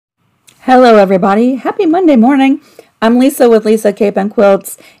Hello everybody, happy Monday morning. I'm Lisa with Lisa Cape and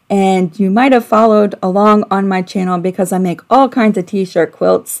Quilts, and you might have followed along on my channel because I make all kinds of t-shirt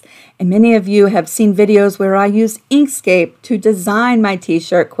quilts, and many of you have seen videos where I use Inkscape to design my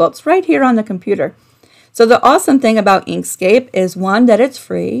t-shirt quilts right here on the computer. So the awesome thing about Inkscape is one, that it's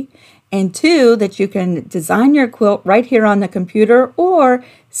free, and two, that you can design your quilt right here on the computer or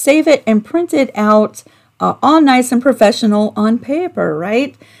save it and print it out all nice and professional on paper,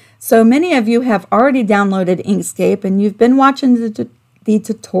 right? So many of you have already downloaded Inkscape and you've been watching the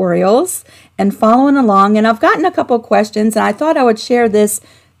tutorials and following along, and I've gotten a couple questions and I thought I would share this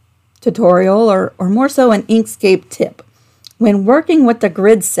tutorial or more so an Inkscape tip when working with the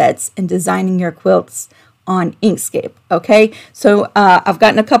grid sets and designing your quilts on Inkscape. Okay, so I've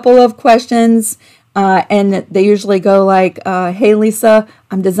gotten a couple of questions and they usually go like, hey Lisa,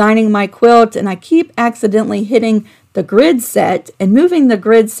 I'm designing my quilt and I keep accidentally hitting the grid set and moving the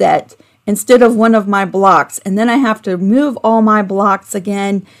grid set instead of one of my blocks, and then I have to move all my blocks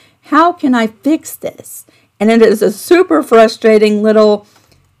again. How can I fix this? And it is a super frustrating little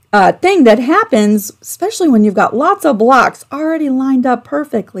thing that happens, especially when you've got lots of blocks already lined up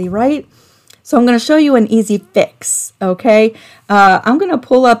perfectly, right? So I'm going to show you an easy fix, okay? I'm going to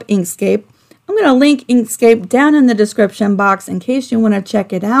pull up Inkscape. I'm going to link Inkscape down in the description box in case you want to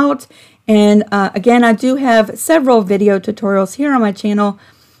check it out. And again, I do have several video tutorials here on my channel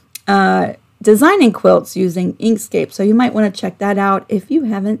designing quilts using Inkscape. So you might want to check that out if you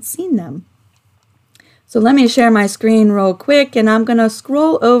haven't seen them. So let me share my screen real quick and I'm going to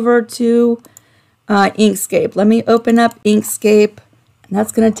scroll over to Inkscape. Let me open up Inkscape, and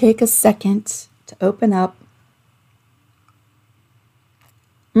that's going to take a second to open up.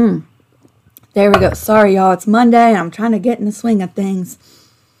 There we go. Sorry, y'all. It's Monday and I'm trying to get in the swing of things.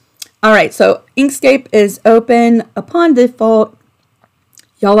 All right, so Inkscape is open. Upon default,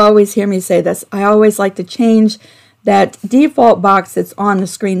 y'all always hear me say this, I always like to change that default box that's on the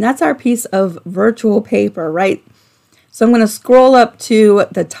screen. That's our piece of virtual paper, right? So I'm going to scroll up to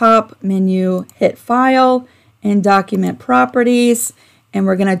the top menu, hit File, and Document Properties, and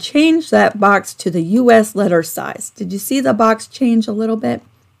we're going to change that box to the US letter size. Did you see the box change a little bit?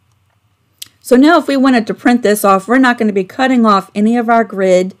 So now if we wanted to print this off, we're not going to be cutting off any of our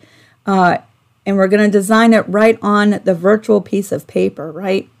grid, and we're going to design it right on the virtual piece of paper,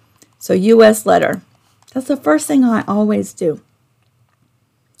 right? So US letter. That's the first thing I always do.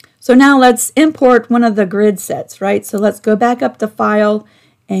 So now let's import one of the grid sets, right? So let's go back up to File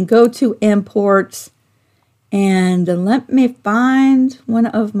and go to Import. And let me find one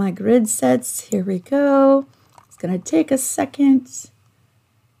of my grid sets. Here we go. It's going to take a second.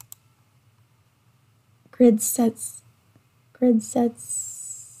 Grid sets. Grid sets.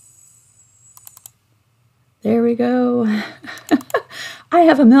 There we go. I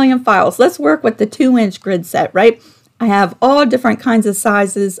have a million files. Let's work with the 2-inch grid set, right? I have all different kinds of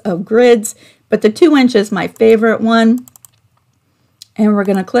sizes of grids, but the 2-inch is my favorite one. And we're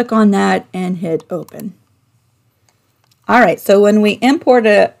going to click on that and hit open. All right, so when we import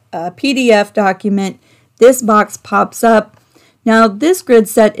a PDF document, this box pops up. Now this grid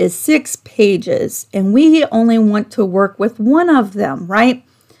set is 6 pages, and we only want to work with one of them, right?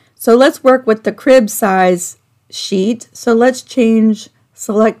 So let's work with the crib size sheet. So let's change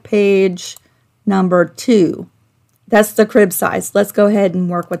select page number 2. That's the crib size. Let's go ahead and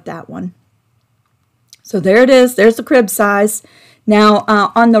work with that one. So there it is. There's the crib size. Now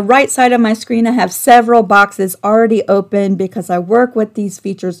on the right side of my screen, I have several boxes already open because I work with these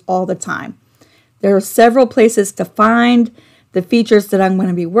features all the time. There are several places to find the features that I'm going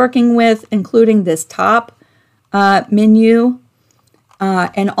to be working with, including this top menu.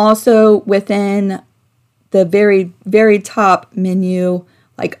 And also within the very, very top menu,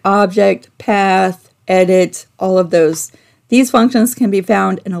 like Object, Path, Edit, all of those. These functions can be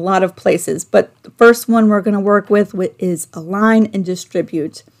found in a lot of places, but the first one we're going to work with is Align and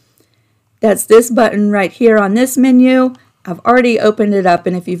Distribute. That's this button right here on this menu. I've already opened it up,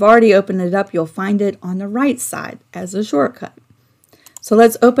 and if you've already opened it up, you'll find it on the right side as a shortcut. So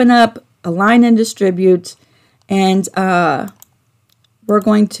let's open up Align and Distribute, and we're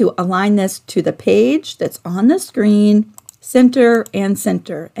going to align this to the page that's on the screen, center and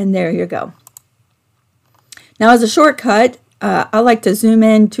center, and there you go. Now as a shortcut, I like to zoom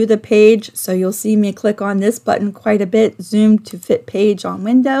in to the page, so you'll see me click on this button quite a bit, zoom to fit page on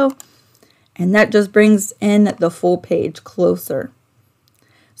window, and that just brings in the full page closer.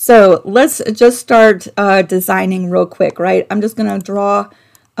 So let's just start designing real quick, right? I'm just going to draw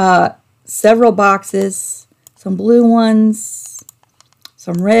several boxes, some blue ones,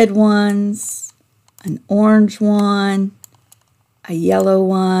 some red ones, an orange one, a yellow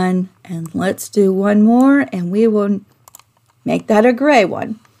one, and let's do one more, and we will make that a gray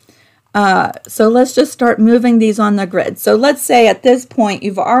one. So let's just start moving these on the grid. So let's say at this point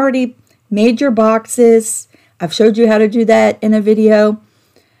you've already made your boxes. I've showed you how to do that in a video.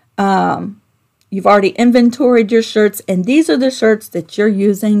 You've already inventoried your shirts, and these are the shirts that you're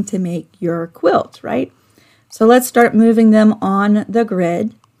using to make your quilt, right? So let's start moving them on the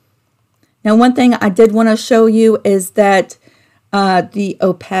grid. Now, one thing I did want to show you is that the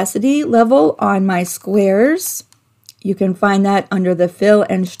opacity level on my squares, you can find that under the fill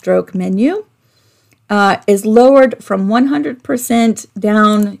and stroke menu, is lowered from 100%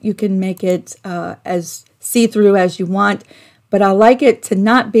 down. You can make it as see-through as you want, but I like it to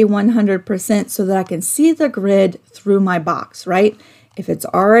not be 100% so that I can see the grid through my box, right? If it's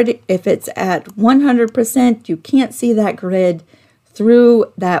at 100%, you can't see that grid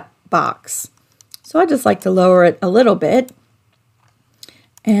through that box. So I just like to lower it a little bit.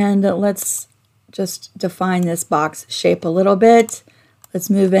 And let's just define this box shape a little bit. Let's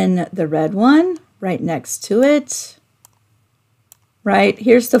move in the red one right next to it. Right,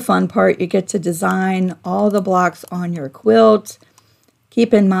 here's the fun part. You get to design all the blocks on your quilt.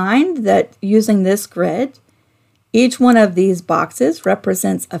 Keep in mind that using this grid, each one of these boxes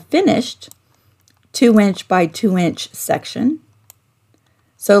represents a finished 2-inch by 2-inch section.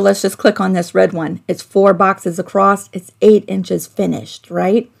 So let's just click on this red one. It's 4 boxes across. It's 8 inches finished,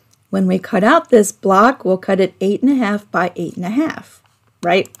 right? When we cut out this block, we'll cut it 8.5 by 8.5,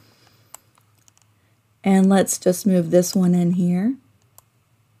 right? And let's just move this one in here.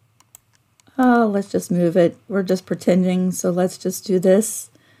 Oh, let's just move it. We're just pretending, so let's just do this.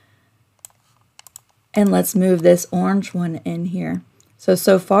 And let's move this orange one in here.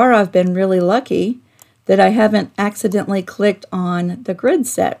 So far I've been really lucky that I haven't accidentally clicked on the grid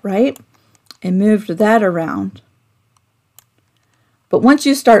set, right? And moved that around. But once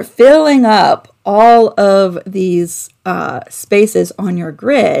you start filling up all of these spaces on your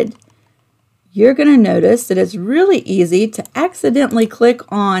grid, you're going to notice that it's really easy to accidentally click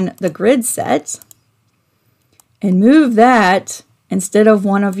on the grid set and move that instead of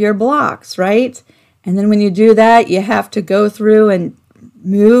one of your blocks, right? And then when you do that, you have to go through and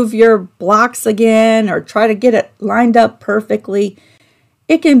move your blocks again or try to get it lined up perfectly.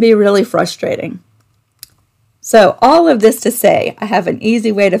 It can be really frustrating. So all of this to say, I have an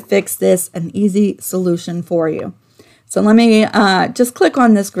easy way to fix this, an easy solution for you. So let me just click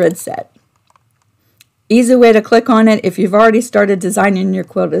on this grid set. Easy way to click on it if you've already started designing your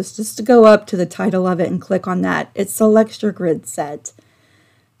quilt is just to go up to the title of it and click on that. It selects your grid set.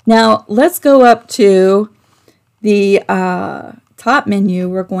 Now let's go up to the top menu.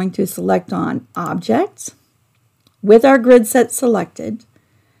 We're going to select on Object with our grid set selected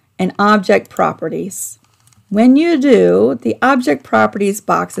and Object Properties. When you do, the Object Properties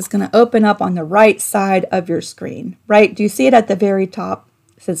box is going to open up on the right side of your screen, right? Do you see it at the very top?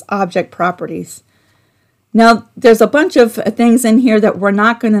 It says Object Properties. Now, there's a bunch of things in here that we're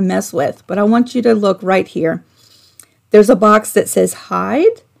not going to mess with, but I want you to look right here. There's a box that says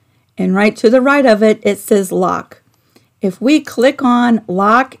Hide, and right to the right of it, it says Lock. If we click on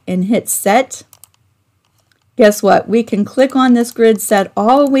Lock and hit Set, guess what? We can click on this grid set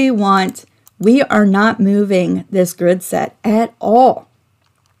all we want. We are not moving this grid set at all.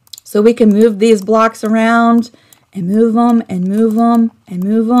 So we can move these blocks around and move them and move them and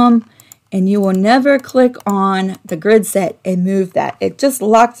move them. And you will never click on the grid set and move that. It just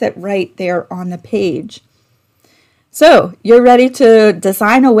locks it right there on the page. So you're ready to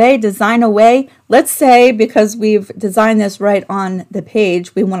design away, design away. Let's say because we've designed this right on the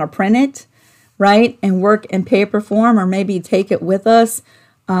page, we want to print it, right, and work in paper form or maybe take it with us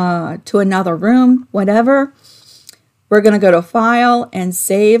to another room, whatever. We're going to go to File and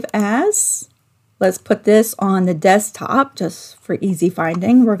Save As. Let's put this on the desktop just for easy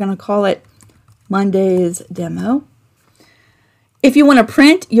finding. We're going to call it Monday's Demo. If you want to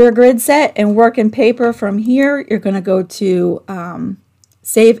print your grid set and work in paper from here, you're going to go to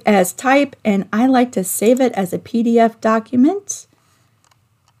Save As Type, and I like to save it as a PDF document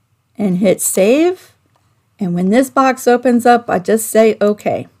and hit Save. And when this box opens up, I just say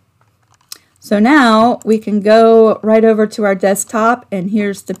OK. So now we can go right over to our desktop, and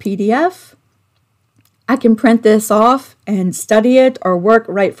here's the PDF. I can print this off and study it or work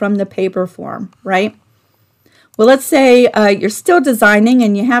right from the paper form, right? Well, let's say you're still designing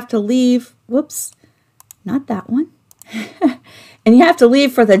and you have to leave, whoops, not that one. And you have to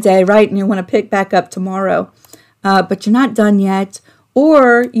leave for the day, right? And you want to pick back up tomorrow, but you're not done yet.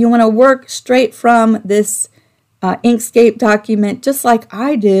 Or you want to work straight from this Inkscape document just like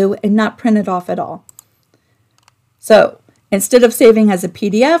I do and not print it off at all. So Instead of saving as a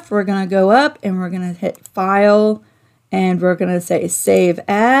PDF, we're going to go up and we're going to hit File, and we're going to say Save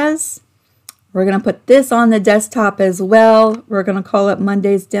As. We're going to put this on the desktop as well. We're going to call it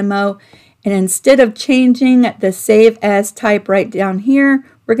Monday's Demo. And instead of changing the Save As type right down here,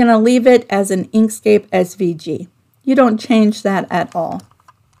 we're going to leave it as an Inkscape SVG. You don't change that at all.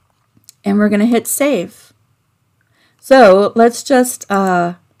 And we're going to hit Save. So let's just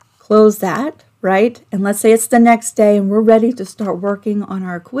close that, right? And let's say it's the next day and we're ready to start working on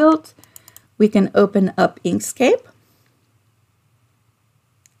our quilt. We can open up Inkscape.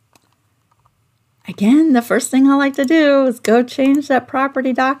 Again, the first thing I like to do is go change that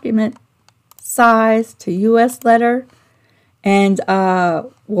property document size to US letter. And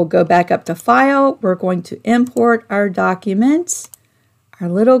we'll go back up to File. We're going to import our documents, our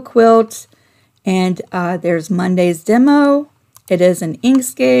little quilt. And there's Monday's Demo. It is an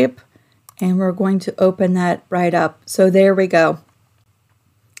Inkscape. And we're going to open that right up. So there we go.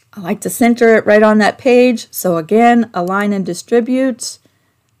 I like to center it right on that page. So again, align and distribute.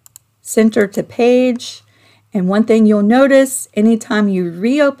 Center to page. And one thing you'll notice anytime you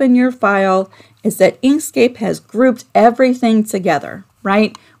reopen your file is that Inkscape has grouped everything together,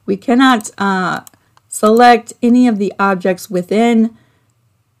 right? We cannot select any of the objects within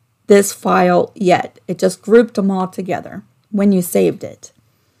this file yet. It just grouped them all together when you saved it.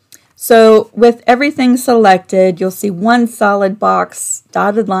 So with everything selected, you'll see one solid box,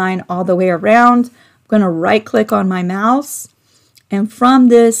 dotted line all the way around. I'm going to right click on my mouse. And from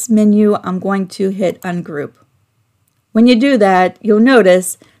this menu, I'm going to hit Ungroup. When you do that, you'll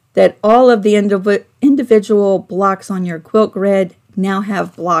notice that all of the individual blocks on your quilt grid now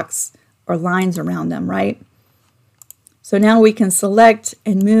have blocks or lines around them, right? So now we can select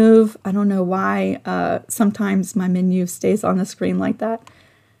and move. I don't know why sometimes my menu stays on the screen like that.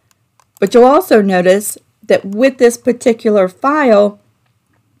 But you'll also notice that with this particular file,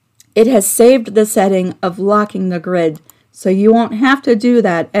 it has saved the setting of locking the grid. So you won't have to do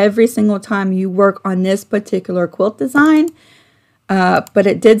that every single time you work on this particular quilt design. But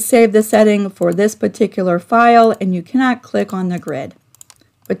it did save the setting for this particular file, and you cannot click on the grid.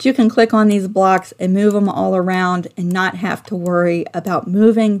 But you can click on these blocks and move them all around and not have to worry about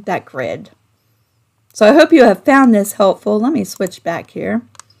moving that grid. So I hope you have found this helpful. Let me switch back here.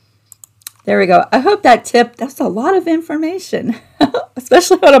 There we go. I hope that tip, that's a lot of information,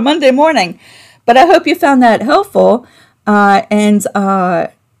 especially on a Monday morning. But I hope you found that helpful.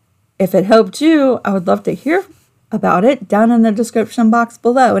 If it helped you, I would love to hear about it down in the description box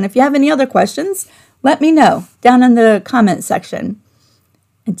below. And if you have any other questions, let me know down in the comment section.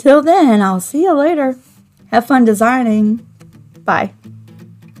 Until then, I'll see you later. Have fun designing. Bye.